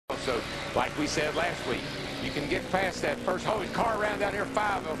So, like we said last week, you can get past that first car around down here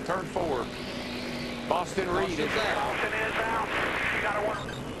 5 of turn 4. Boston Reid is out. Boston is out. You got to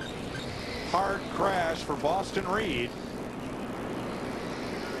work. Hard crash for Boston Reid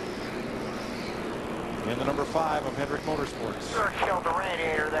in the number 5 of Hendrick Motorsports. Sure killed the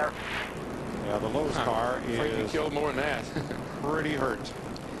radiator there. Yeah, the Lowe's car He is killed more than that. pretty hurt.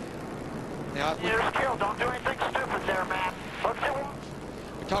 Now, You're killed. Don't do anything stupid there, man.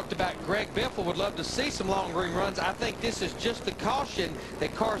 we talked about Greg Biffle would love to see some long green runs. I think this is just the caution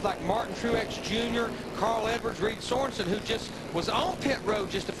that cars like Martin Truex Jr., Carl Edwards, Reid Sorensen, who just was on pit road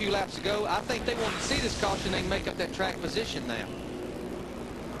just a few laps ago, I think they want to see this caution. They can make up that track position now.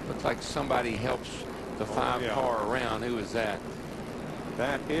 Looks like somebody helps the 5 car around. Who is that?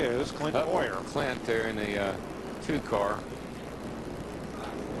 That is Clint Boyer. Clint there in the 2 car.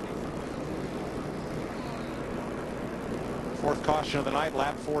 Fourth caution of the night,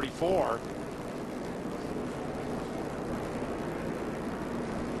 lap 44.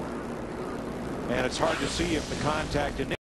 And it's hard to see if the contact